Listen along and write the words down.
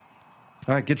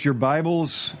All right, get your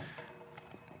Bibles,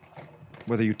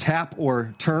 whether you tap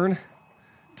or turn,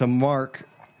 to Mark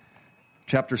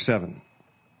chapter 7.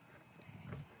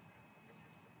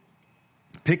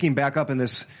 Picking back up in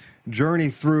this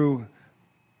journey through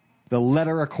the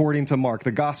letter according to Mark,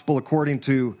 the gospel according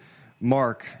to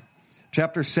Mark,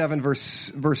 chapter 7,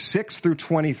 verse 6 through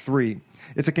 23.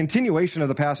 It's a continuation of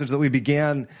the passage that we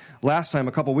began last time,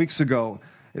 a couple weeks ago.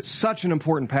 It's such an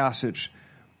important passage.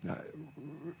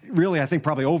 Really, I think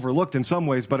probably overlooked in some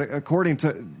ways, but according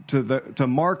to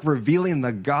Mark revealing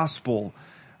the gospel,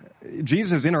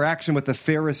 Jesus' interaction with the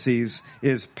Pharisees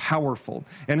is powerful.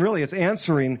 And really, it's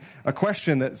answering a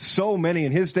question that so many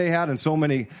in his day had and so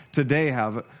many today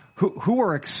have. Who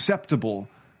are acceptable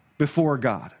before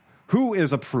God? Who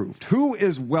is approved? Who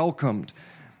is welcomed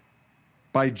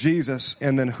by Jesus,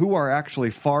 and then who are actually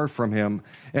far from him?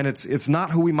 And it's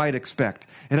not who we might expect.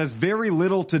 It has very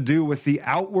little to do with the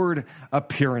outward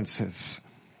appearances.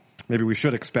 Maybe we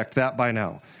should expect that by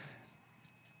now.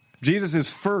 Jesus is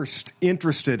first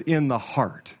interested in the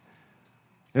heart.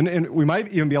 And we might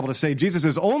even be able to say Jesus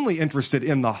is only interested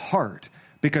in the heart,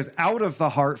 because out of the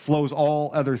heart flows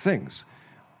all other things.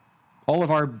 All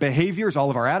of our behaviors, all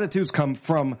of our attitudes come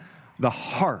from the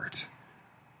heart.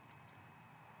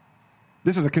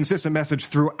 This is a consistent message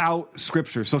throughout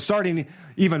Scripture. So starting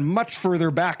even much further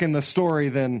back in the story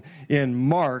than in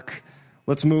Mark,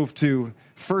 let's move to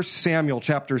 1 Samuel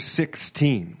chapter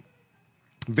 16.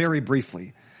 Very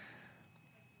briefly.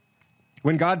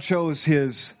 When God chose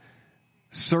his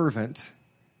servant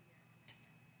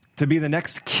to be the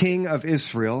next king of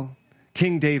Israel,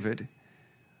 King David,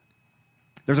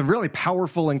 there's a really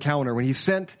powerful encounter when he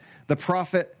sent the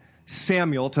prophet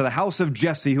Samuel to the house of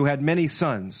Jesse, who had many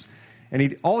sons.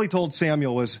 And all he told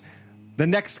Samuel was the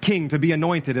next king to be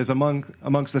anointed is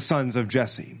amongst the sons of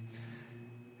Jesse.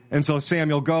 And so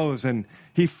Samuel goes and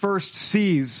he first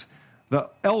sees the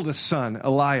eldest son,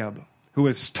 Eliab, who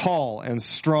is tall and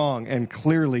strong and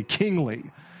clearly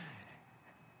kingly.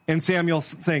 And Samuel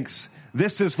thinks,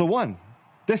 this is the one.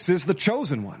 This is the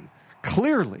chosen one,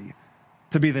 clearly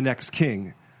to be the next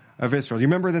king of Israel. Do you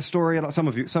remember this story?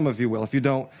 Some of you will. If you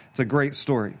don't, it's a great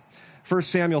story. 1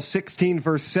 Samuel 16,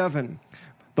 verse 7,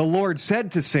 the Lord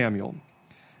said to Samuel,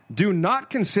 do not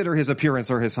consider his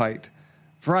appearance or his height,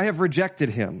 for I have rejected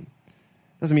him.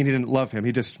 Doesn't mean he didn't love him.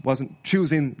 He just wasn't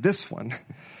choosing this one.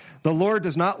 The Lord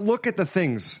does not look at the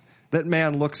things that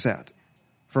man looks at.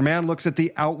 For man looks at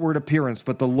the outward appearance,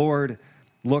 but the Lord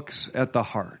looks at the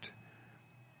heart.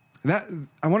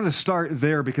 I wanted to start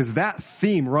there because that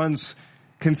theme runs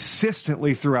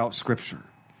consistently throughout Scripture.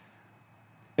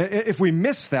 If we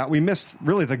miss that, we miss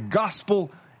really the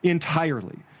gospel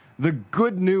entirely. The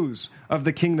good news of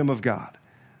the kingdom of God.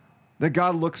 That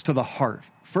God looks to the heart,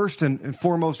 first and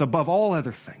foremost, above all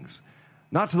other things.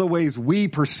 Not to the ways we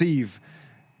perceive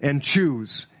and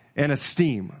choose and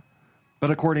esteem,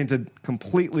 but according to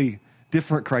completely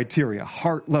different criteria,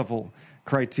 heart-level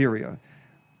criteria.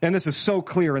 And this is so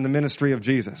clear in the ministry of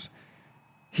Jesus.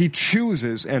 He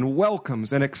chooses and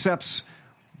welcomes and accepts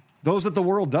those that the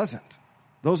world doesn't.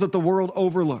 Those that the world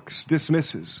overlooks,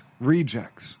 dismisses,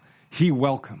 rejects, he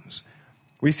welcomes.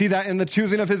 We see that in the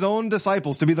choosing of his own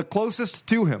disciples to be the closest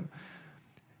to him.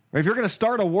 If you're going to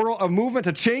start a movement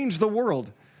to change the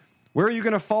world, where are you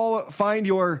going to find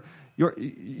your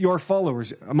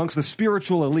followers? Amongst the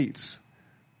spiritual elites.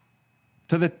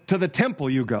 To the temple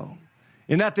you go.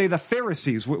 In that day, the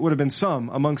Pharisees would have been some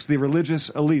amongst the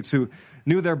religious elites who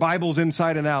knew their Bibles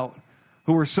inside and out,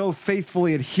 who were so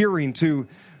faithfully adhering to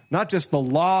not just the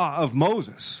law of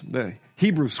Moses, the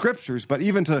Hebrew scriptures, but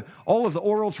even to all of the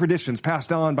oral traditions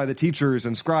passed on by the teachers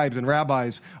and scribes and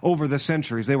rabbis over the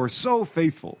centuries. They were so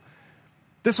faithful.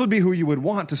 This would be who you would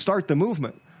want to start the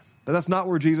movement, but that's not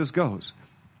where Jesus goes.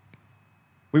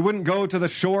 We wouldn't go to the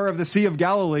shore of the Sea of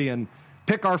Galilee and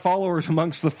pick our followers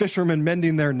amongst the fishermen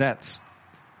mending their nets,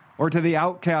 or to the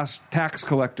outcast tax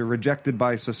collector rejected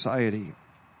by society.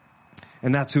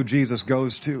 And that's who Jesus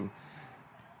goes to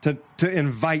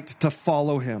invite to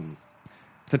follow him,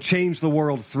 to change the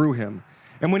world through him.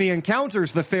 And when he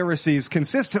encounters the Pharisees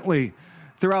consistently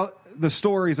throughout the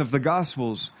stories of the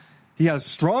Gospels, he has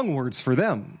strong words for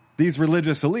them, these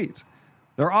religious elites.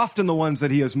 They're often the ones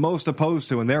that he is most opposed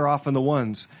to, and they're often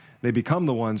they become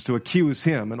the ones to accuse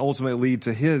him and ultimately lead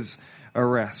to his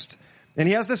arrest. And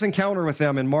he has this encounter with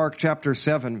them in Mark chapter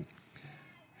 7.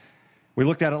 We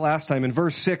looked at it last time. In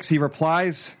verse 6, he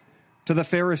replies to the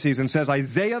Pharisees and says,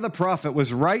 Isaiah the prophet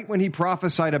was right when he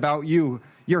prophesied about you.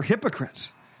 You're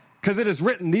hypocrites. Because it is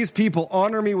written, these people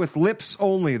honor me with lips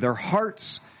only. Their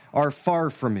hearts are far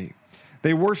from me.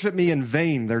 They worship me in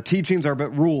vain. Their teachings are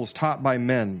but rules taught by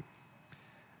men.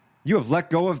 You have let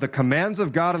go of the commands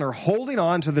of God and are holding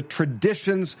on to the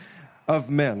traditions of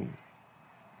men.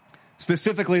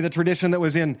 Specifically, the tradition that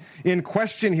was in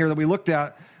question here that we looked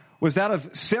at was that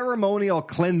of ceremonial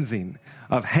cleansing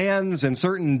of hands and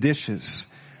certain dishes.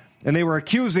 And they were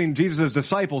accusing Jesus'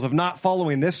 disciples of not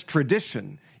following this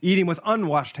tradition, eating with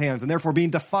unwashed hands, and therefore being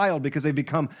defiled because they've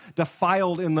become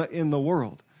defiled in the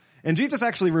world. And Jesus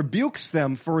actually rebukes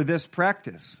them for this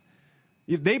practice.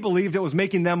 They believed it was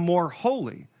making them more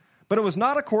holy, but it was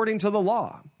not according to the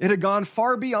law. It had gone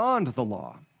far beyond the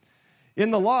law. In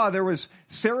the law, there was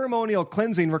ceremonial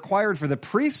cleansing required for the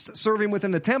priest serving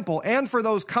within the temple and for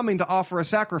those coming to offer a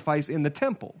sacrifice in the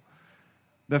temple.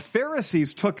 The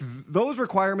Pharisees took those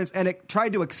requirements and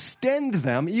tried to extend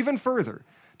them even further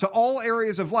to all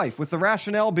areas of life, with the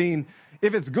rationale being,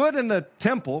 if it's good in the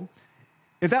temple,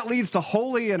 if that leads to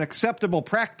holy and acceptable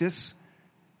practice,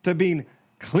 to being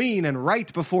clean and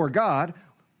right before God,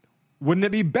 wouldn't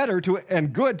it be better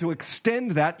and good to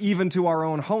extend that even to our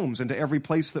own homes and to every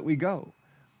place that we go?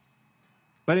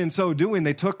 But in so doing,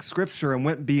 they took Scripture and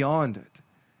went beyond it,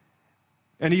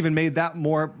 and even made that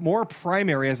more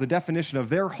primary as the definition of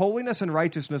their holiness and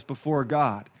righteousness before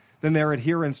God than their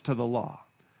adherence to the law.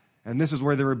 And this is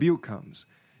where the rebuke comes.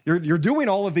 You're doing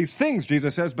all of these things,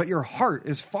 Jesus says, but your heart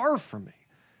is far from me.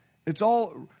 It's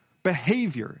all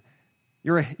behavior.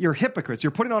 You're hypocrites. You're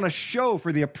putting on a show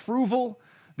for the approval,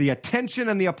 the attention,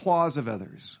 and the applause of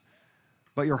others.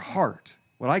 But your heart,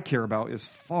 what I care about, is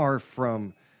far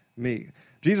from me.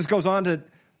 Jesus goes on to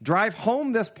drive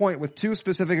home this point with two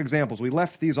specific examples. We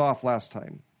left these off last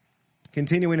time.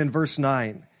 Continuing in verse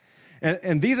 9.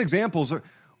 And these examples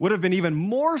would have been even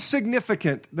more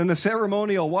significant than the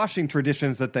ceremonial washing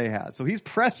traditions that they had. So he's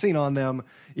pressing on them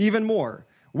even more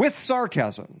with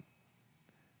sarcasm.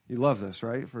 You love this,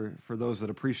 right? For those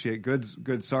that appreciate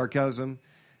good sarcasm.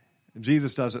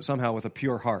 Jesus does it somehow with a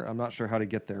pure heart. I'm not sure how to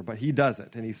get there, but he does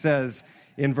it. And he says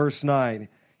in verse 9,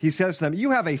 he says to them,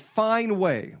 you have a fine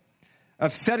way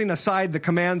of setting aside the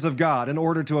commands of God in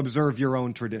order to observe your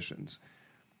own traditions.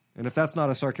 And if that's not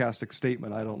a sarcastic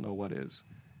statement, I don't know what is.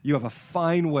 You have a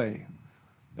fine way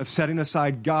of setting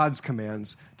aside God's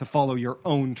commands to follow your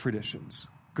own traditions.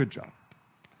 Good job.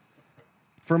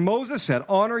 For Moses said,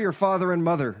 honor your father and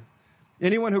mother.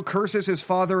 Anyone who curses his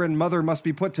father and mother must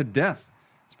be put to death.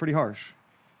 It's pretty harsh.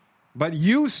 But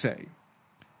you say,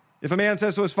 if a man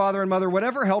says to his father and mother,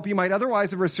 whatever help you might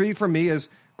otherwise have received from me is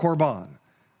korban.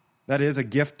 That is a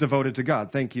gift devoted to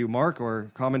God. Thank you, Mark,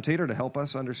 or commentator, to help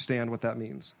us understand what that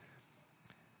means.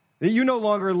 That you no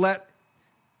longer let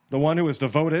the one who is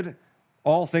devoted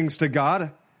all things to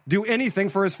God do anything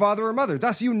for his father or mother.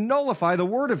 Thus you nullify the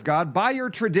word of God by your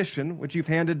tradition, which you've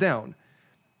handed down.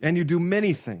 And you do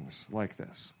many things like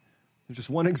this. There's just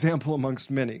one example amongst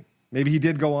many. Maybe he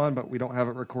did go on, but we don't have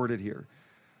it recorded here.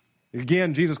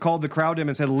 Again, Jesus called the crowd to him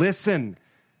and said, listen,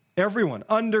 everyone,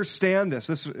 understand this.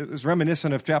 This is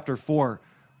reminiscent of chapter 4.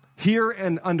 Hear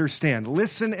and understand.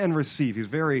 Listen and receive. He's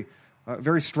very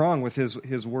strong with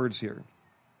his words here.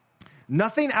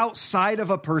 Nothing outside of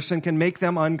a person can make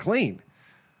them unclean.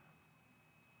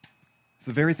 It's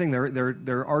the very thing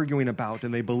they're arguing about,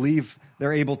 and they believe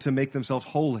they're able to make themselves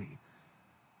holy.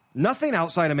 Nothing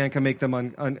outside a man can make them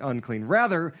unclean.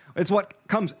 Rather, it's what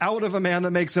comes out of a man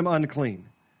that makes him unclean.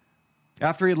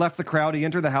 After he had left the crowd, he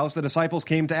entered the house. The disciples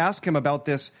came to ask him about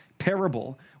this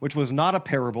parable, which was not a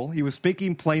parable. He was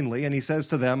speaking plainly, and he says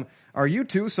to them, are you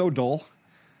too so dull?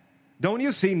 Don't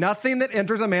you see nothing that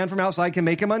enters a man from outside can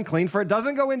make him unclean, for it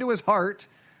doesn't go into his heart.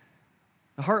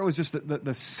 The heart was just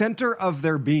the center of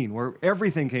their being, where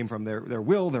everything came from, their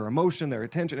will, their emotion, their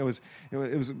attention. It was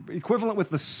equivalent with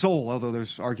the soul, although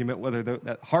there's argument whether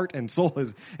that heart and soul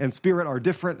and spirit are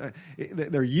different.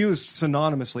 They're used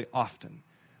synonymously often.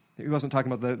 He wasn't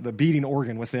talking about the beating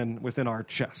organ within our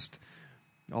chest,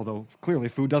 although clearly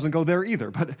food doesn't go there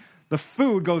either. But the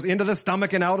food goes into the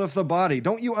stomach and out of the body.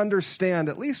 Don't you understand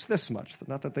at least this much?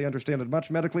 Not that they understand it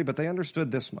much medically, but they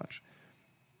understood this much.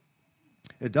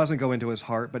 It doesn't go into his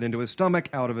heart, but into his stomach,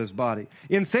 out of his body.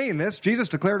 In saying this, Jesus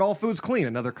declared all foods clean.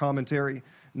 Another commentary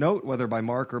note, whether by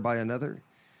Mark or by another.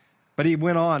 But he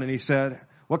went on and he said,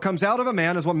 what comes out of a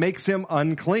man is what makes him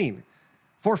unclean.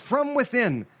 For from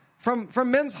within, from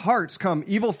men's hearts come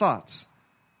evil thoughts,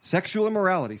 sexual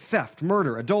immorality, theft,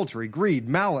 murder, adultery, greed,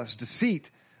 malice, deceit,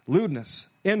 lewdness,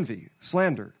 envy,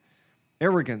 slander,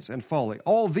 arrogance, and folly.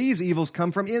 All these evils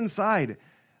come from inside.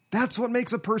 That's what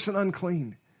makes a person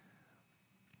unclean.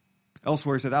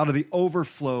 Elsewhere, he said, out of the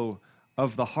overflow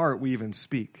of the heart we even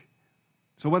speak.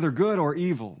 So whether good or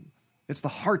evil, it's the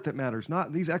heart that matters,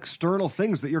 not these external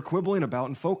things that you're quibbling about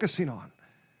and focusing on.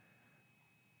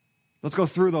 Let's go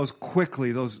through those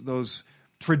quickly, those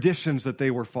traditions that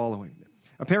they were following.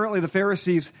 Apparently, the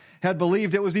Pharisees had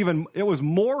believed it was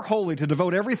more holy to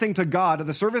devote everything to God, to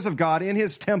the service of God in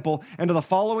his temple, and to the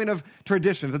following of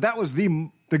traditions. That was the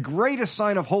greatest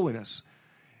sign of holiness.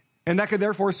 And that could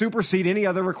therefore supersede any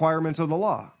other requirements of the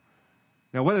law.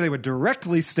 Now, whether they would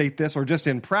directly state this or just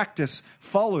in practice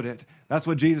followed it, that's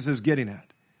what Jesus is getting at.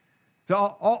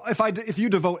 So if you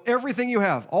devote everything you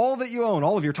have, all that you own,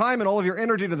 all of your time and all of your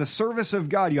energy to the service of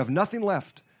God, you have nothing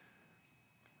left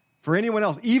for anyone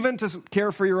else, even to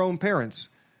care for your own parents.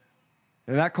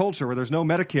 In that culture where there's no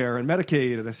Medicare and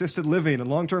Medicaid and assisted living and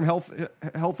long-term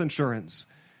health insurance,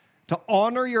 to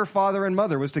honor your father and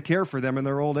mother was to care for them in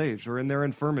their old age or in their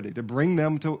infirmity, to bring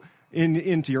them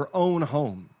into your own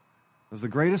home. It was the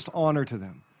greatest honor to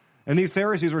them. And these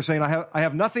Pharisees were saying, I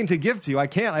have nothing to give to you. I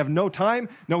can't. I have no time,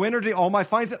 no energy. All my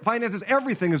finances,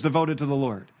 everything is devoted to the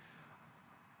Lord.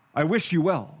 I wish you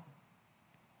well,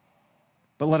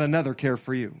 but let another care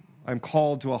for you. I'm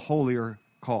called to a holier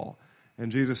call.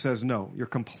 And Jesus says, no, you're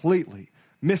completely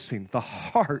missing the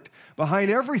heart behind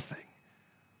everything.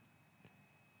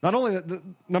 Not only the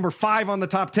number 5 on the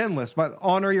top 10 list, but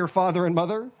honor your father and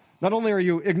mother. Not only are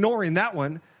you ignoring that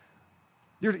one,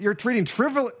 you're treating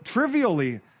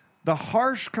trivially the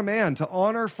harsh command to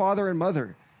honor father and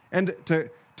mother, and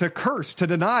to curse, to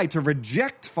deny, to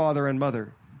reject father and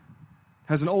mother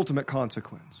has an ultimate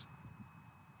consequence.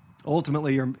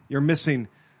 Ultimately, you're missing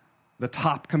the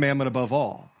top commandment above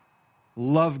all.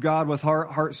 Love God with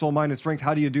heart, soul, mind, and strength.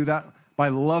 How do you do that? By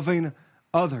loving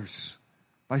others,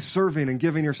 by serving and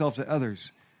giving yourself to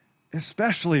others,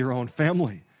 especially your own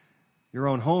family, your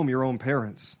own home, your own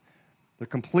parents. They're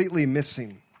completely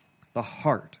missing the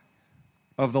heart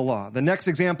of the law. The next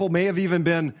example may have even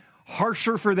been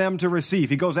harsher for them to receive.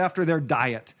 He goes after their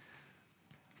diet.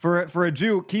 For a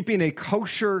Jew, keeping a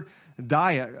kosher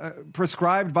diet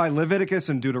prescribed by Leviticus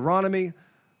and Deuteronomy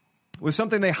was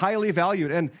something they highly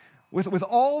valued. And with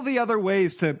all the other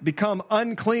ways to become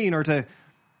unclean or to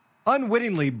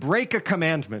unwittingly break a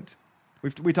commandment,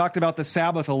 we talked about the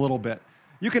Sabbath a little bit.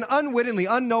 You can unwittingly,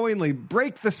 unknowingly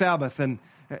break the Sabbath and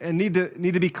need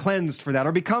to be cleansed for that,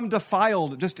 or become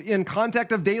defiled just in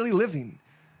contact of daily living.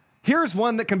 Here's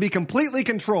one that can be completely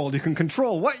controlled. You can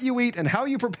control what you eat and how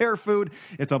you prepare food.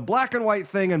 It's a black and white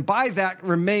thing, and by that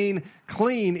remain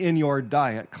clean in your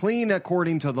diet, clean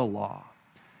according to the law.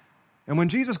 And when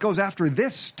Jesus goes after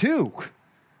this too,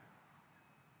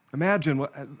 imagine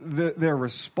their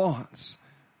response.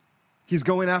 He's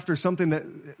going after something that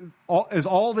is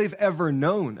all they've ever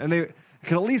known, and they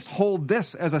can at least hold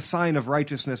this as a sign of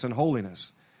righteousness and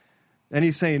holiness. And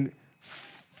he's saying,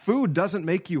 food doesn't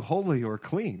make you holy or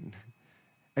clean.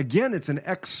 Again, it's an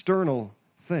external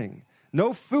thing.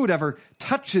 No food ever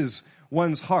touches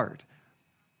one's heart.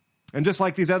 And just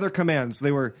like these other commands,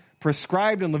 they were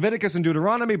prescribed in Leviticus and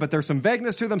Deuteronomy, but there's some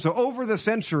vagueness to them. So over the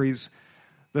centuries,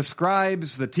 the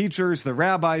scribes, the teachers, the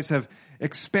rabbis have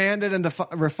expanded and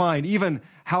refined even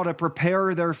how to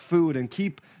prepare their food and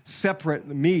keep separate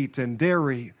meat and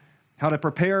dairy, how to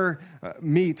prepare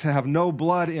meat to have no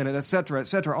blood in it,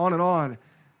 etc., on and on.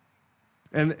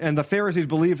 And the Pharisees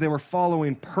believed they were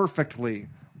following perfectly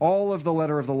all of the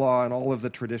letter of the law and all of the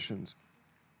traditions.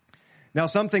 Now,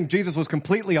 some think Jesus was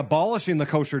completely abolishing the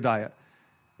kosher diet.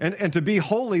 And to be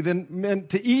holy then meant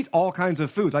to eat all kinds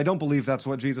of foods. I don't believe that's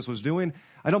what Jesus was doing.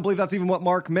 I don't believe that's even what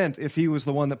Mark meant if he was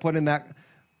the one that put in that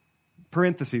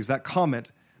parentheses, that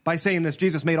comment. By saying this,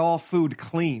 Jesus made all food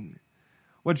clean.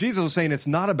 What Jesus was saying, it's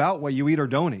not about what you eat or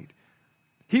don't eat.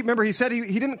 Remember, he said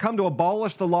he didn't come to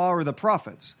abolish the law or the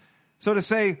prophets. So to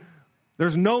say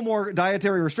there's no more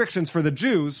dietary restrictions for the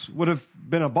Jews would have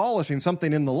been abolishing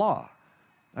something in the law.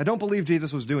 I don't believe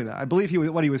Jesus was doing that. I believe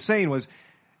what he was saying was,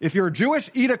 if you're Jewish,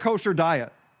 eat a kosher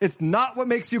diet. It's not what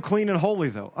makes you clean and holy,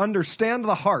 though. Understand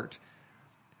the heart.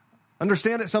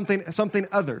 Understand it's something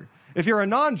other. If you're a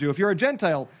non-Jew, if you're a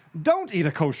Gentile, don't eat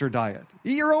a kosher diet.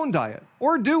 Eat your own diet.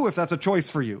 Or do if that's a choice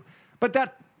for you. But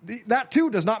that too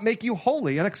does not make you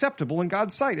holy and acceptable in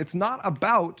God's sight. It's not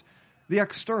about the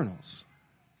externals.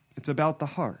 It's about the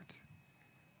heart.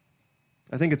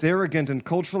 I think it's arrogant and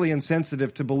culturally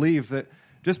insensitive to believe that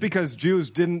just because Jews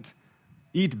didn't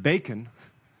eat bacon,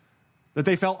 that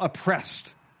they felt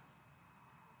oppressed.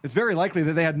 It's very likely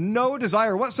that they had no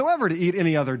desire whatsoever to eat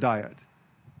any other diet.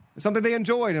 It's something they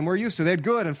enjoyed and were used to. They had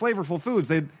good and flavorful foods.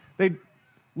 They'd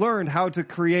learned how to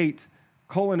create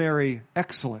culinary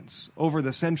excellence over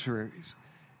the centuries.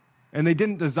 And they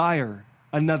didn't desire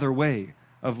another way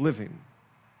of living.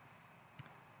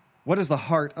 What is the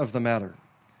heart of the matter?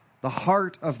 The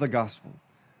heart of the gospel.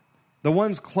 The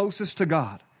ones closest to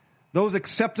God, those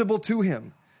acceptable to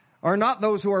him, are not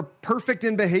those who are perfect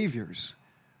in behaviors,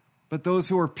 but those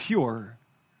who are pure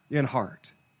in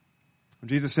heart.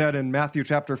 Jesus said in Matthew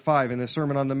chapter 5 in the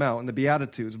Sermon on the Mount, in the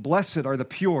Beatitudes, "Blessed are the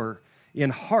pure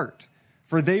in heart,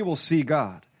 for they will see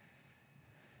God."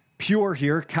 Pure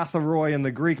here, katharoi in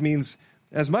the Greek, means,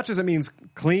 as much as it means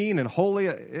clean and holy,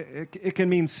 it can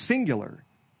mean singular,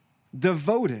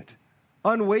 devoted,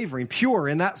 unwavering, pure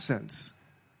in that sense.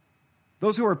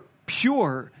 Those who are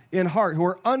pure in heart, who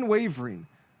are unwavering,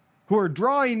 who are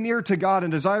drawing near to God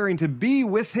and desiring to be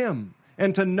with Him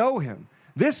and to know Him,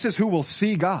 this is who will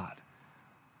see God.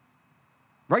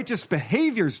 Righteous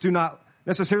behaviors do not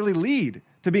necessarily lead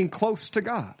to being close to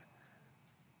God.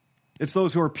 It's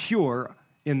those who are pure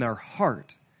in their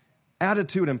heart,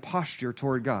 attitude and posture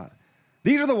toward God.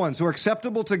 These are the ones who are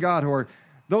acceptable to God, who are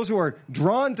those who are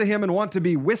drawn to Him and want to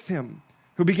be with Him,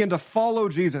 who begin to follow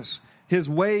Jesus, His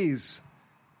ways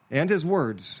and His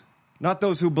words, not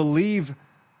those who believe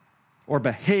or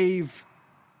behave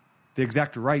the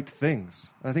exact right things.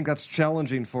 I think that's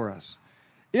challenging for us.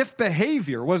 If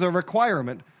behavior was a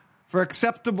requirement for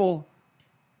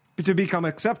to become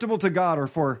acceptable to God or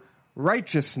for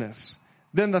righteousness,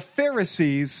 then the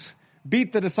Pharisees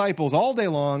beat the disciples all day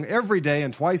long, every day,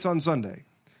 and twice on Sunday.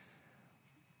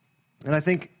 And I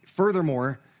think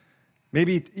furthermore,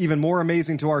 maybe even more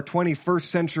amazing to our 21st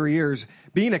century ears,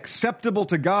 being acceptable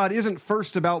to God isn't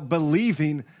first about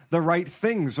believing the right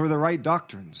things or the right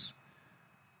doctrines.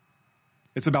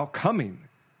 It's about coming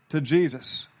to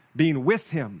Jesus, being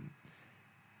with Him,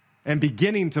 and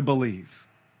beginning to believe.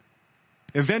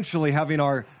 Eventually having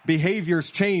our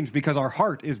behaviors change because our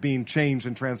heart is being changed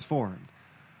and transformed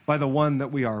by the one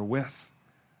that we are with,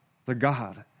 the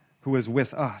God who is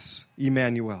with us,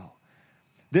 Emmanuel.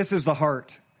 This is the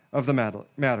heart of the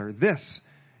matter. This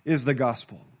is the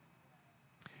gospel.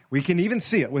 We can even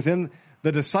see it within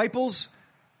the disciples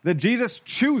that Jesus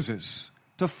chooses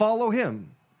to follow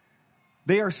Him.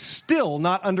 They are still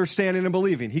not understanding and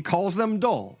believing. He calls them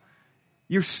dull.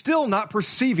 You're still not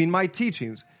perceiving my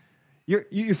teachings.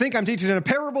 You think I'm teaching in a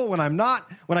parable when I'm not.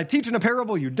 When I teach in a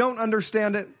parable, you don't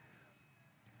understand it.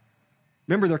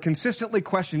 Remember, they're consistently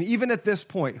questioning, even at this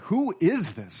point, who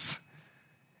is this?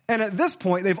 And at this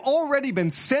point, they've already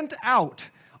been sent out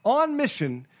on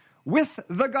mission with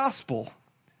the gospel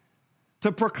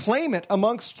to proclaim it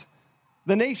amongst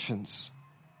the nations,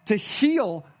 to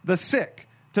heal the sick,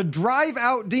 to drive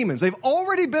out demons. They've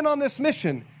already been on this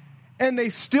mission, and they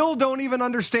still don't even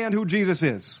understand who Jesus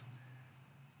is.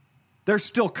 They're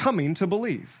still coming to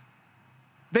believe.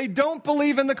 They don't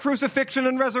believe in the crucifixion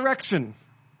and resurrection.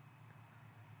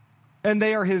 And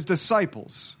they are His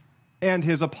disciples and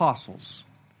His apostles.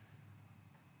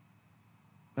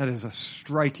 That is a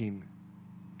striking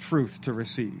truth to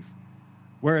receive.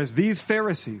 Whereas these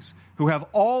Pharisees, who have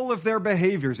all of their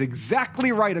behaviors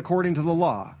exactly right according to the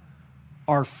law,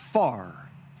 are far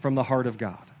from the heart of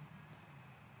God.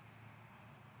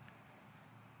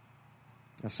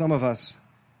 Now, some of us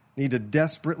need to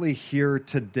desperately hear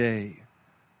today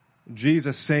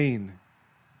Jesus saying,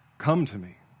 "Come to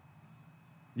me.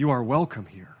 You are welcome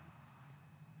here.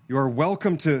 You are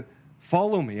welcome to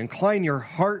follow me. Incline your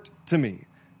heart to me.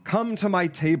 Come to my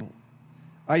table.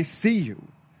 I see you.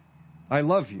 I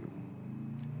love you."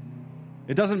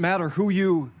 It doesn't matter who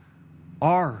you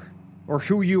are or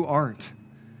who you aren't.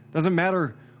 It doesn't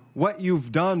matter what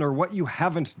you've done or what you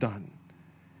haven't done.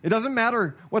 It doesn't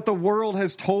matter what the world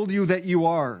has told you that you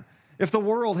are. If the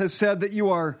world has said that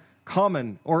you are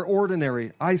common or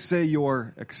ordinary, I say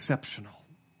you're exceptional.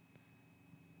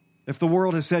 If the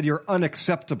world has said you're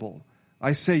unacceptable,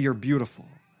 I say you're beautiful.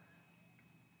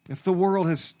 If the world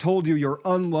has told you you're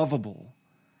unlovable,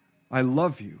 I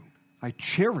love you. I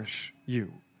cherish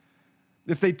you.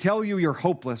 If they tell you you're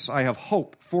hopeless, I have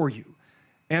hope for you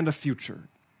and a future.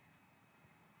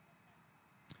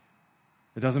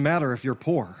 It doesn't matter if you're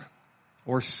poor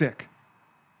or sick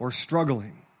or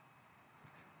struggling.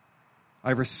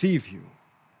 I receive you.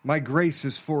 My grace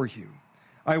is for you.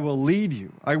 I will lead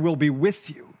you. I will be with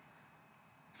you.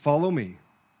 Follow me.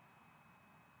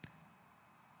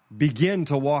 Begin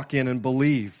to walk in and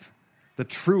believe the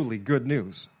truly good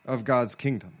news of God's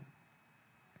kingdom.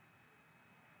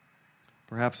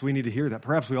 Perhaps we need to hear that.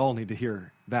 Perhaps we all need to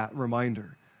hear that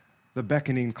reminder, the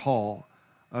beckoning call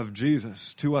of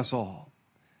Jesus to us all.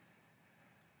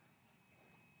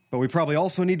 But we probably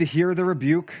also need to hear the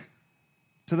rebuke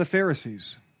to the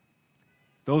Pharisees,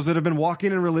 those that have been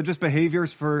walking in religious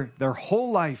behaviors for their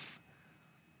whole life,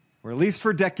 or at least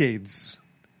for decades,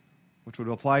 which would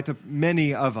apply to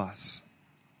many of us.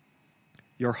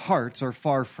 Your hearts are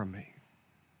far from me.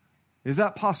 Is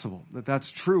that possible, that that's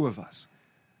true of us?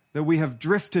 That we have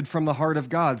drifted from the heart of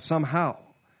God somehow,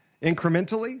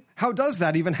 incrementally? How does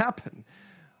that even happen?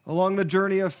 along the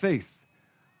journey of faith.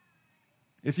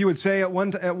 If you would say at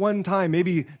one time,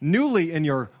 maybe newly in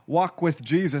your walk with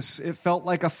Jesus, it felt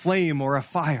like a flame or a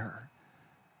fire.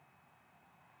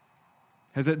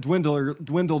 Has it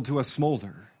dwindled to a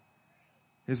smolder?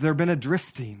 Has there been a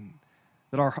drifting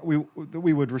that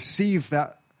we would receive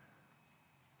that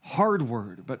hard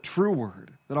word, but true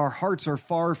word, that our hearts are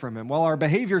far from Him, while our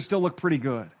behaviors still look pretty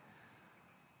good?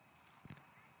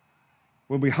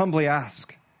 When we humbly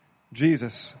ask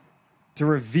Jesus to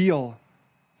reveal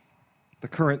the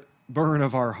current burn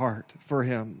of our heart for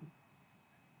Him.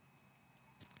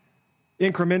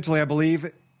 Incrementally, I believe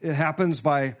it happens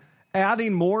by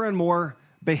adding more and more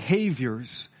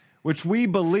behaviors which we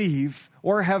believe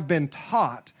or have been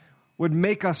taught would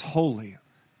make us holy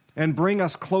and bring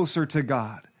us closer to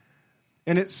God.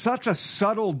 And it's such a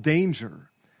subtle danger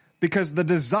because the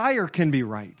desire can be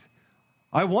right.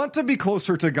 I want to be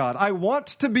closer to God. I want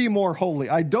to be more holy.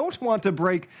 I don't want to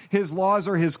break His laws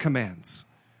or His commands,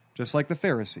 just like the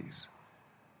Pharisees.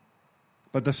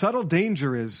 But the subtle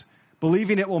danger is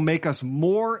believing it will make us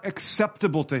more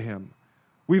acceptable to Him.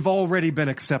 We've already been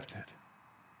accepted.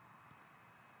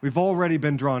 We've already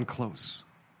been drawn close.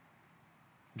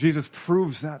 Jesus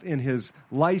proves that in His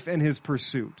life and His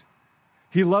pursuit.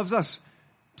 He loves us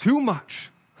too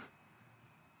much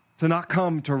to not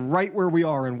come to right where we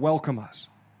are and welcome us.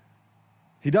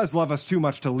 He does love us too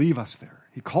much to leave us there.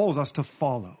 He calls us to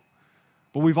follow.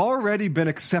 But we've already been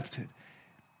accepted.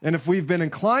 And if we've been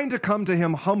inclined to come to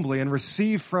Him humbly and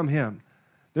receive from Him,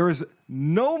 there is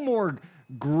no more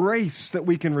grace that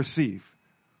we can receive.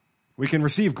 We can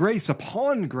receive grace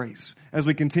upon grace as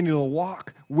we continue to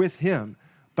walk with Him.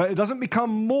 But it doesn't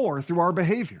become more through our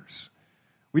behaviors.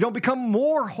 We don't become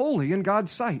more holy in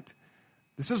God's sight.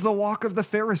 This is the walk of the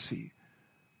Pharisee,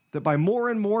 that by more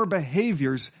and more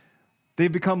behaviors, they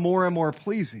become more and more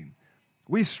pleasing.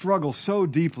 We struggle so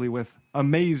deeply with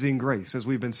amazing grace, as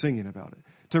we've been singing about it,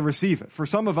 to receive it. For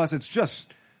some of us, it's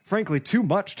just, frankly, too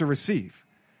much to receive.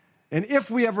 And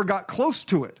if we ever got close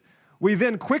to it, we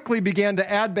then quickly began to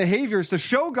add behaviors to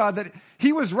show God that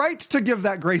He was right to give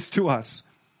that grace to us,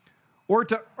 or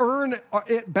to earn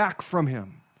it back from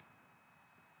Him.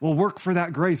 We'll work for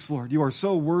that grace, Lord. You are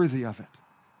so worthy of it.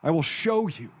 I will show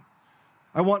you.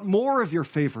 I want more of your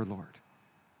favor, Lord.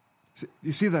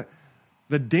 You see,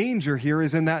 the danger here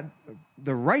is in that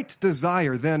the right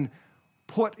desire then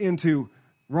put into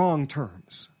wrong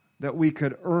terms, that we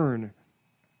could earn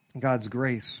God's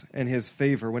grace and His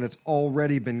favor when it's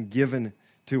already been given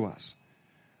to us.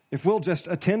 If we'll just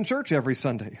attend church every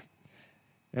Sunday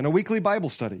and a weekly Bible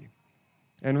study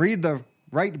and read the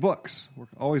right books. We're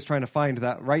always trying to find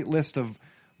that right list of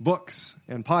books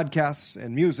and podcasts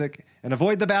and music and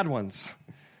avoid the bad ones.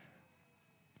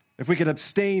 If we could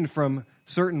abstain from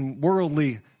certain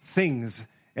worldly things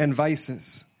and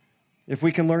vices. If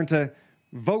we can learn to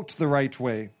vote the right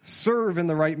way, serve in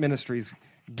the right ministries,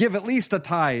 give at least a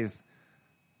tithe,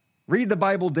 read the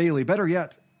Bible daily, better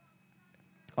yet,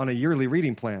 on a yearly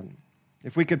reading plan.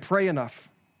 If we could pray enough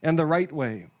and the right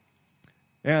way,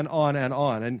 and on and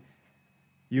on. And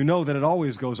you know that it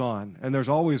always goes on, and there's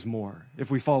always more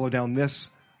if we follow down this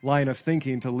line of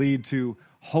thinking to lead to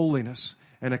holiness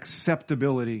and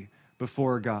acceptability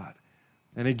before God.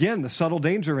 And again, the subtle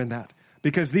danger in that,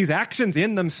 because these actions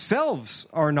in themselves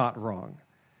are not wrong.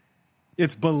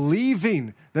 It's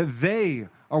believing that they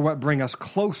are what bring us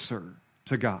closer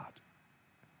to God.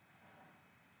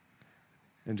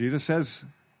 And Jesus says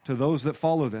to those that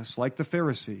follow this, like the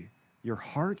Pharisee, your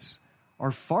hearts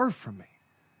are far from me.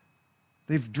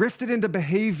 They've drifted into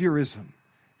behaviorism,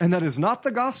 and that is not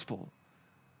the gospel.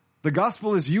 The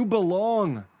gospel is you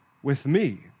belong with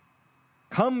me.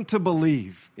 Come to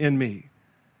believe in me.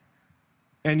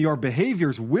 And your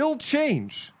behaviors will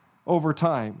change over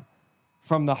time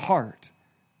from the heart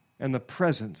and the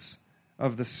presence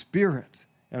of the Spirit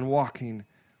and walking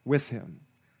with Him.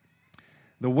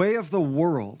 The way of the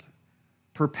world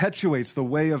perpetuates the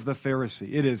way of the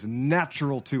Pharisee. It is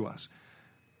natural to us.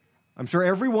 I'm sure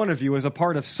every one of you is a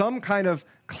part of some kind of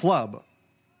club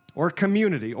or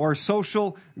community or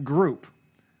social group.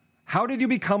 How did you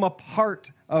become a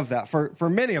part of that? For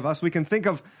many of us, we can think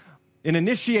of an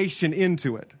initiation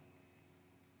into it.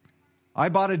 I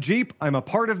bought a Jeep. I'm a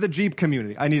part of the Jeep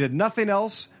community. I needed nothing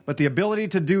else but the ability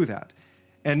to do that.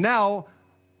 And now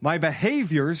my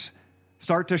behaviors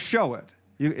start to show it.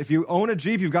 If you own a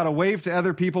Jeep, you've got to wave to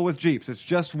other people with Jeeps. It's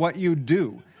just what you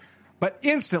do. But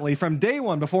instantly, from day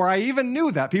one, before I even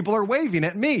knew that, people are waving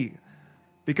at me.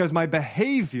 Because my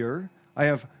behavior, I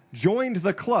have joined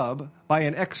the club by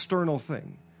an external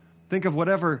thing. Think of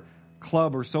whatever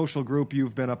club or social group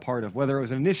you've been a part of, whether it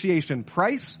was an initiation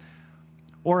price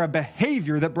or a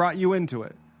behavior that brought you into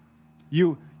it.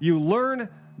 You learn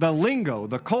the lingo,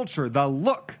 the culture, the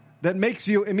look that makes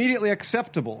you immediately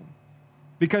acceptable.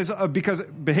 Because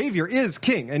behavior is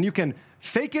king, and you can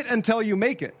fake it until you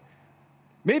make it.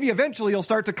 Maybe eventually you'll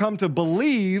start to come to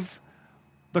believe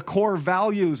the core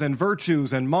values and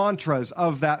virtues and mantras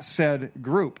of that said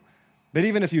group. But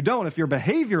even if you don't, if your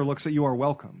behavior looks at you are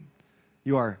welcome,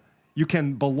 you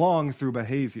can belong through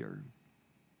behavior.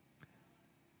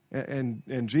 And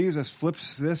Jesus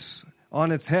flips this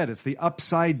on its head. It's the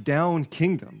upside down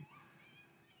kingdom.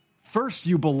 First,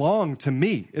 you belong to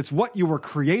me. It's what you were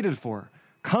created for.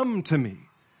 Come to me.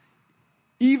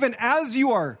 Even as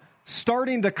you are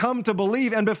starting to come to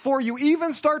believe, and before you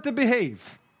even start to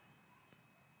behave,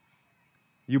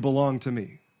 you belong to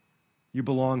me. You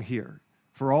belong here.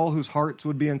 For all whose hearts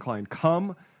would be inclined,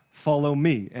 come, follow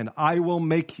me, and I will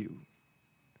make you.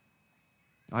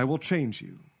 I will change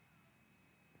you.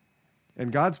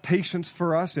 And God's patience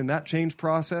for us in that change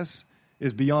process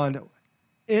is beyond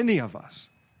any of us.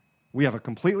 We have a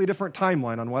completely different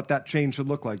timeline on what that change should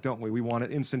look like, don't we? We want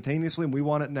it instantaneously, and we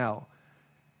want it now.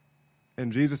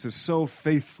 And Jesus is so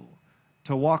faithful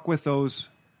to walk with those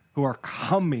who are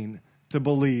coming to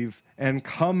believe and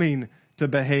coming to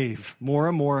behave more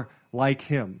and more like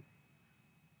him.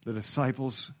 The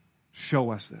disciples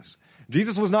show us this.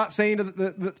 Jesus was not saying to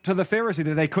the Pharisee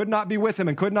that they could not be with him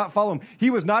and could not follow him. He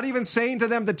was not even saying to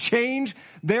them to change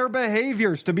their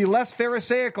behaviors, to be less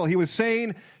Pharisaical. He was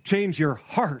saying, change your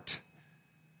heart.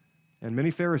 And many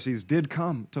Pharisees did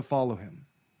come to follow him.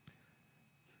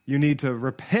 You need to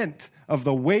repent of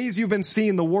the ways you've been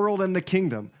seeing the world and the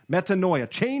kingdom. Metanoia.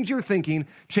 Change your thinking.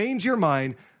 Change your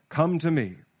mind. Come to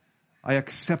me. I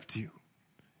accept you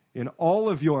in all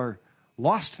of your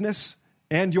lostness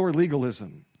and your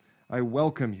legalism. I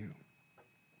welcome you.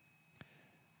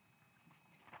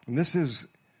 And this is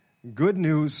good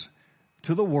news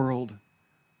to the world,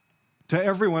 to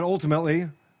everyone ultimately,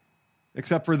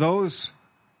 except for those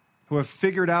who have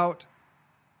figured out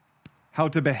how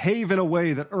to behave in a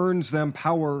way that earns them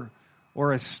power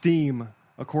or esteem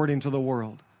according to the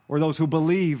world, or those who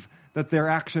believe that their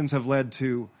actions have led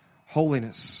to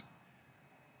holiness.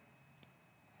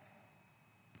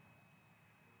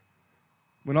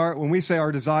 When we say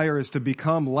our desire is to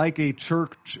become like a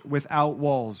church without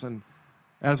walls, and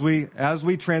as we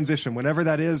transition, whenever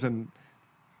that is, and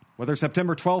whether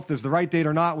September 12th is the right date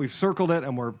or not, we've circled it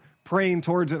and we're praying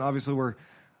towards it. Obviously, we're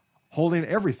holding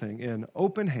everything in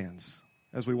open hands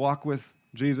as we walk with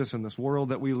Jesus in this world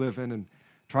that we live in and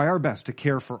try our best to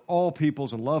care for all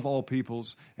peoples and love all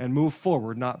peoples and move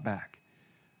forward, not back.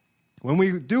 When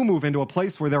we do move into a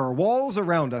place where there are walls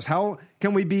around us, how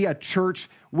can we be a church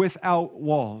without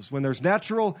walls? When there's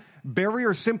natural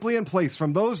barriers simply in place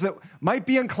from those that might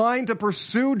be inclined to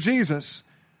pursue Jesus,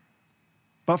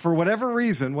 but for whatever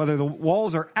reason, whether the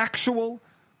walls are actual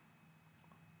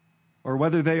or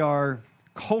whether they are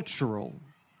cultural,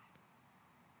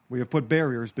 we have put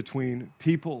barriers between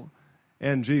people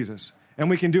and Jesus. And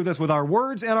we can do this with our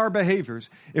words and our behaviors.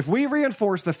 If we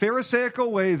reinforce the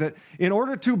Pharisaical way that in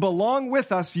order to belong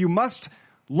with us, you must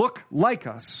look like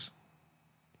us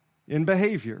in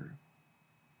behavior,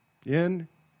 in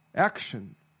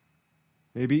action,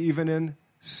 maybe even in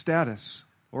status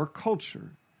or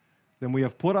culture, then we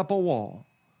have put up a wall.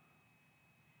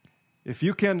 If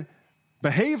you can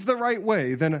behave the right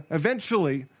way, then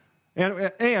eventually,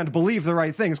 and believe the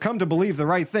right things, come to believe the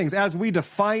right things as we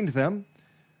defined them,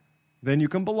 then you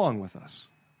can belong with us.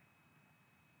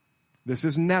 This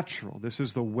is natural. This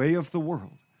is the way of the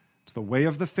world. It's the way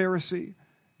of the Pharisee,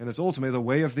 and it's ultimately the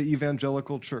way of the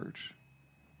evangelical church.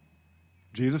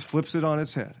 Jesus flips it on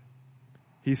its head.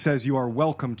 He says, you are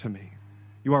welcome to me.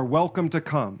 You are welcome to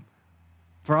come.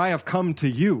 For I have come to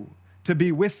you, to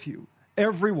be with you,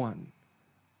 everyone.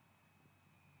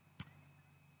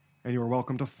 And you are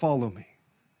welcome to follow me,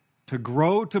 to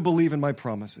grow to believe in my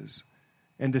promises,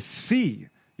 and to see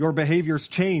your behaviors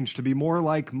change to be more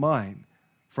like mine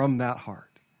from that heart.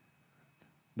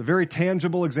 The very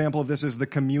tangible example of this is the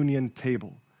communion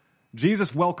table.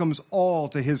 Jesus welcomes all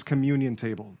to his communion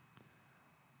table.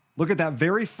 Look at that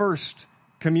very first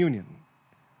communion.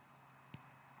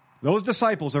 Those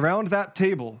disciples around that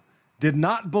table did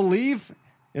not believe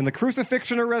in the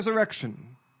crucifixion or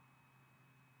resurrection.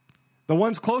 The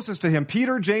ones closest to him,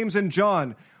 Peter, James, and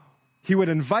John, he would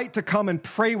invite to come and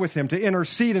pray with him, to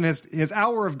intercede in his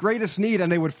hour of greatest need,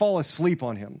 and they would fall asleep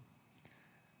on him.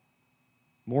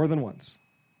 More than once.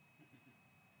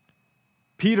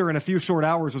 Peter, in a few short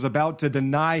hours, was about to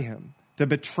deny him, to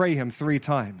betray him 3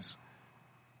 times.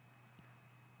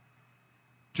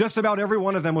 Just about every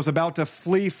one of them was about to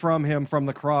flee from him from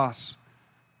the cross.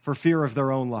 for fear of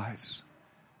their own lives.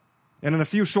 And in a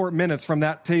few short minutes from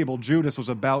that table, Judas was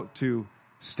about to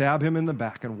stab him in the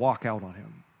back and walk out on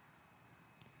him.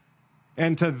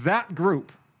 And to that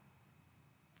group,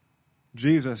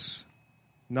 Jesus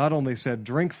not only said,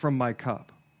 "Drink from my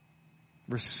cup,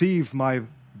 receive my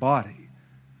body,"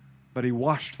 but he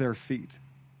washed their feet.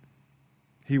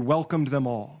 He welcomed them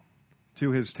all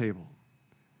to his table.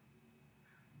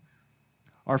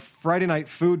 Our Friday night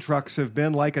food trucks have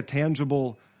been like a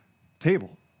tangible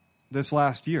table this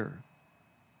last year.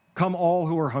 Come all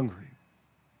who are hungry.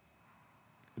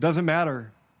 It doesn't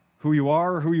matter who you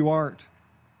are or who you aren't,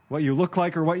 what you look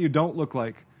like or what you don't look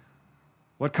like,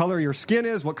 what color your skin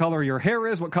is, what color your hair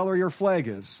is, what color your flag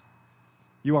is.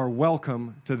 You are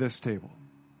welcome to this table.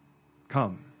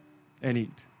 Come and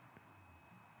eat.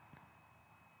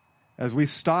 As we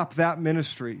stop that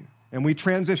ministry and we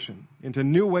transition into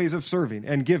new ways of serving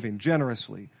and giving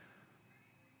generously,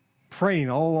 praying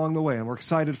all along the way, and we're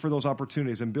excited for those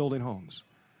opportunities and building homes.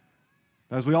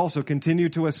 As we also continue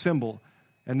to assemble,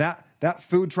 and that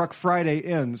Food Truck Friday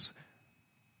ends,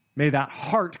 may that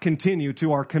heart continue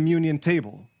to our communion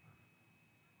table.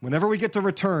 Whenever we get to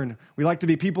return, we like to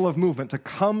be people of movement, to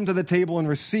come to the table and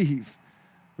receive.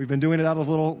 We've been doing it out of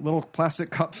little plastic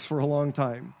cups for a long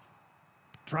time,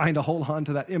 trying to hold on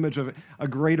to that image of a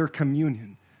greater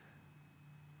communion.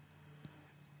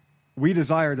 We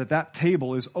desire that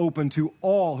table is open to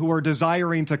all who are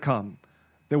desiring to come,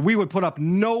 that we would put up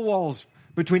no walls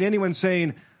between anyone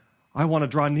saying, "I want to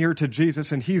draw near to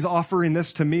Jesus and he's offering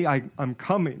this to me, I'm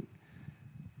coming."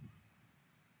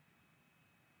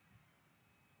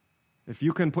 If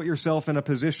you can put yourself in a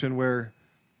position where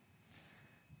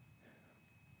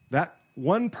that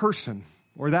one person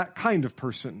or that kind of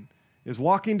person is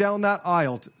walking down that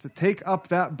aisle to take up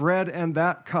that bread and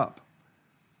that cup,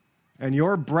 and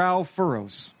your brow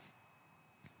furrows,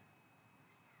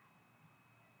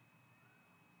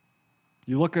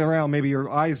 you look around, maybe your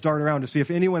eyes dart around to see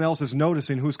if anyone else is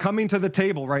noticing who's coming to the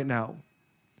table right now.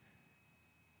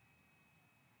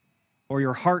 Or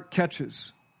your heart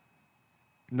catches,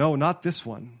 "No, not this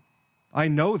one. I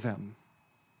know them."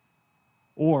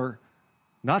 Or,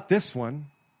 "Not this one.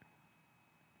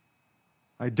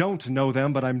 I don't know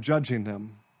them, but I'm judging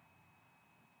them."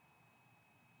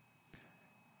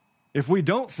 If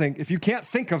you can't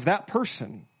think of that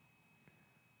person,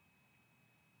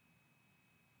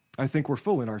 I think we're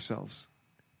fooling ourselves.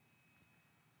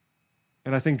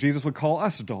 And I think Jesus would call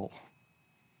us dull.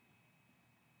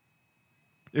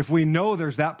 If we know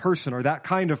there's that person or that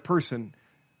kind of person,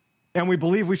 and we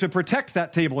believe we should protect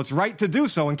that table, it's right to do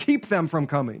so and keep them from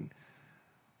coming,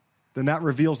 then that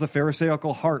reveals the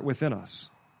Pharisaical heart within us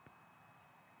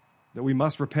that we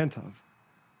must repent of.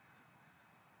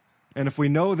 And if we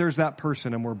know there's that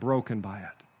person and we're broken by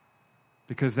it,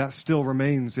 because that still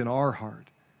remains in our heart,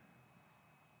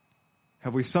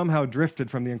 have we somehow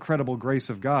drifted from the incredible grace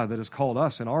of God that has called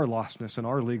us in our lostness and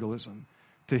our legalism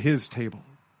to his table,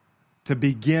 to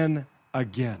begin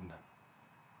again,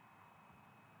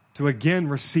 to again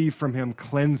receive from him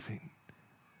cleansing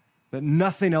that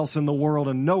nothing else in the world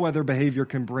and no other behavior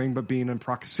can bring, but being in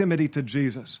proximity to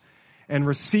Jesus and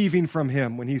receiving from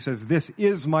him when he says, "This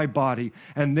is my body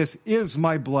and this is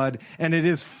my blood and it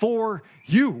is for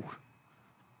you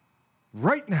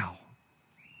right now."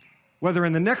 Whether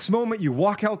in the next moment you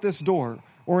walk out this door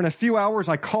or in a few hours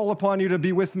I call upon you to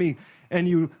be with me and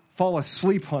you fall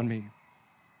asleep on me,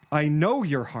 I know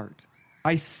your heart.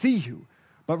 I see you.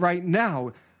 But right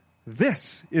now,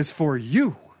 this is for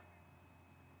you.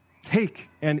 Take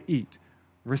and eat.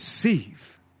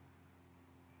 Receive.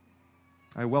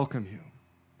 I welcome you.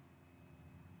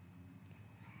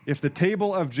 If the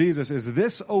table of Jesus is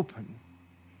this open,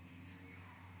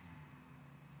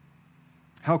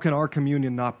 how can our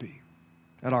communion not be?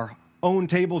 At our own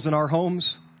tables in our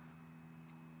homes,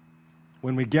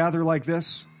 when we gather like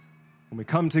this, when we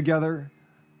come together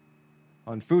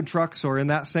on food trucks or in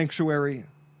that sanctuary,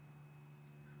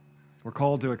 we're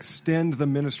called to extend the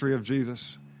ministry of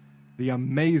Jesus, the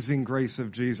amazing grace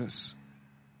of Jesus,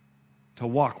 to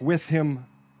walk with him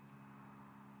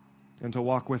and to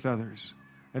walk with others,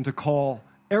 and to call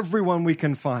everyone we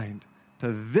can find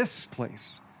to this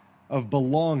place of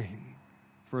belonging,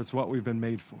 for it's what we've been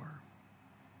made for.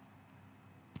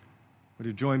 Would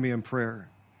you join me in prayer?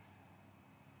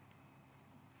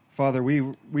 Father, we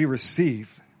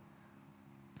receive.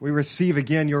 We receive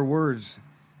again your words.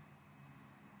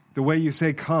 The way you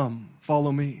say, "Come,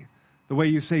 follow me." The way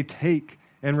you say, "Take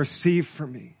and receive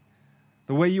from me."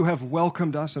 The way you have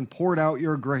welcomed us and poured out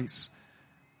your grace.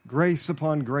 Grace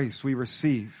upon grace we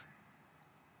receive.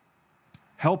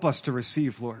 Help us to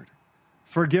receive, Lord.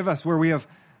 Forgive us where we have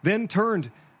then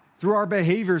turned through our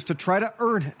behaviors to try to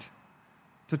earn it,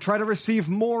 to try to receive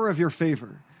more of your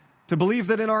favor, to believe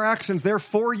that in our actions,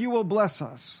 therefore you will bless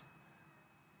us.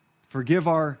 Forgive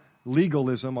our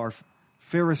legalism, our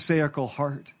Pharisaical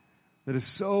heart that is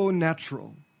so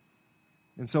natural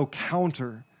and so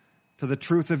counter to the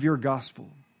truth of your gospel,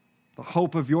 the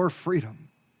hope of your freedom,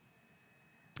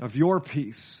 of your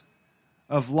peace,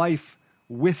 of life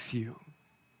with you.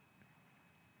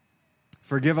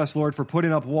 Forgive us, Lord, for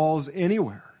putting up walls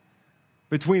anywhere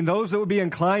between those that would be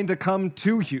inclined to come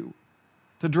to you,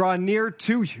 to draw near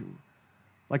to you,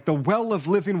 like the well of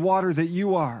living water that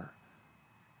you are.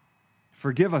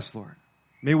 Forgive us, Lord.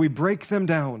 May we break them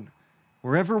down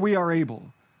wherever we are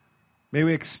able. May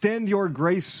we extend your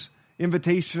grace,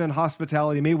 invitation, and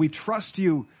hospitality. May we trust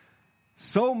you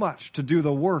so much to do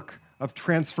the work of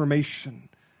transformation,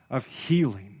 of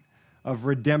healing, of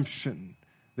redemption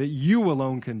that you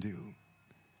alone can do.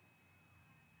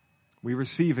 We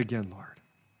receive again, Lord.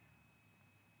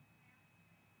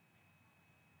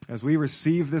 As we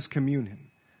receive this communion,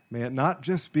 may it not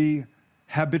just be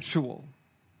habitual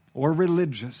or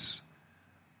religious,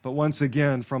 but once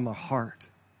again from the heart,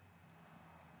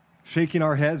 shaking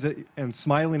our heads and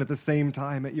smiling at the same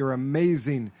time at your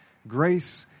amazing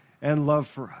grace and love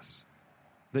for us,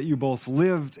 that you both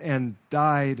lived and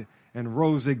died and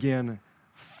rose again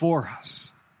for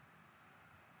us.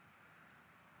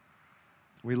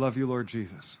 We love you, Lord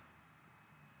Jesus.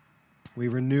 We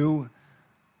renew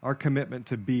our commitment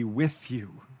to be with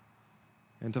you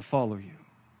and to follow you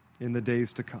in the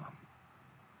days to come.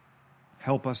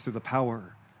 Help us through the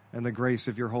power and the grace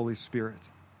of your Holy Spirit.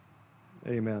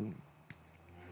 Amen.